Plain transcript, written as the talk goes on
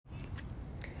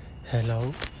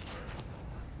Hello.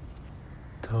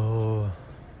 तो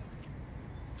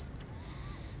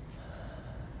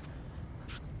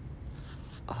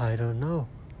I don't know.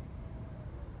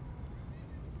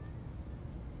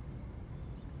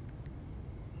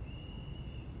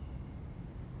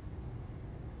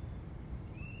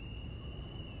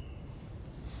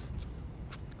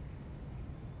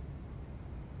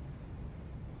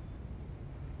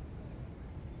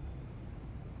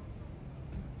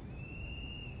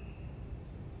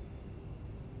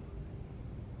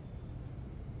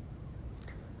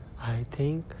 I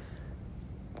think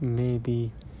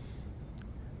maybe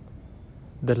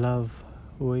the love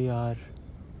we are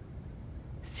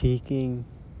seeking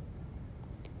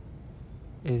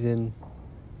is in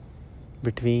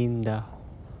between the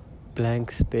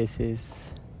blank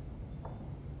spaces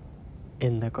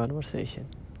in the conversation.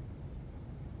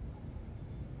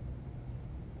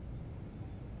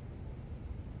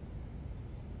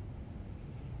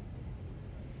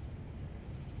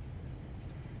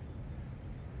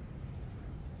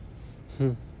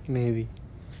 Maybe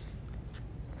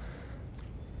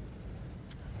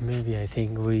I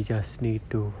think we just need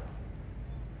to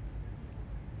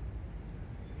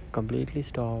completely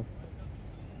stop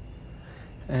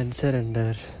and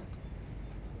surrender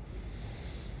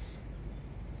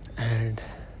and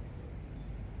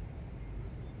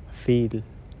feel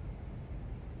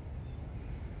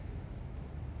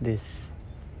this.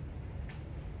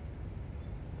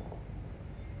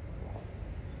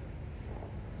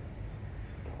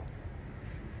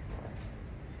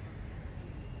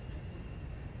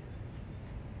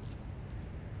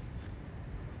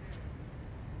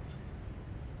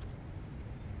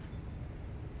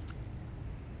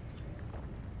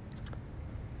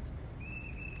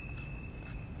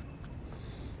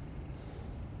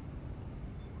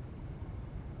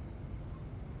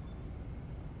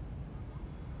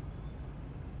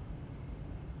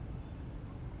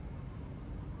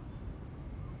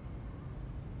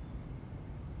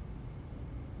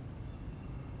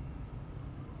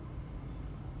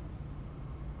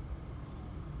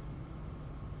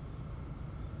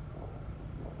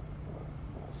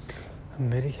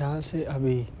 मेरे ख्याल से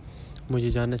अभी मुझे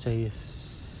जाना चाहिए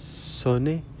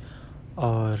सोने,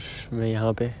 और मैं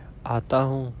यहाँ पे आता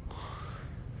हूँ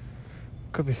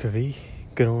कभी कभी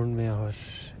ग्राउंड में और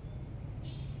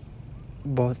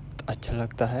बहुत अच्छा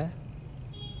लगता है.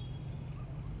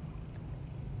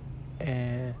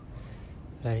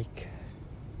 Like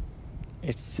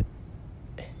it's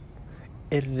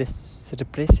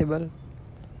irrepressible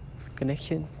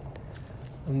connection,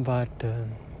 but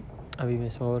अभी मैं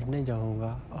सोने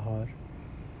जाऊँगा और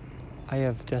I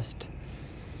have just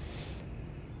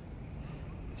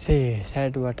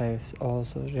said what I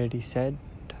also already said,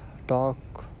 talk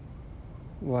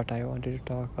what I wanted to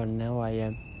talk, and now I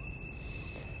am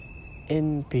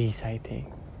in peace, I think.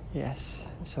 Yes,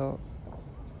 so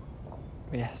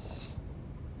yes,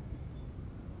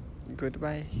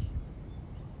 goodbye.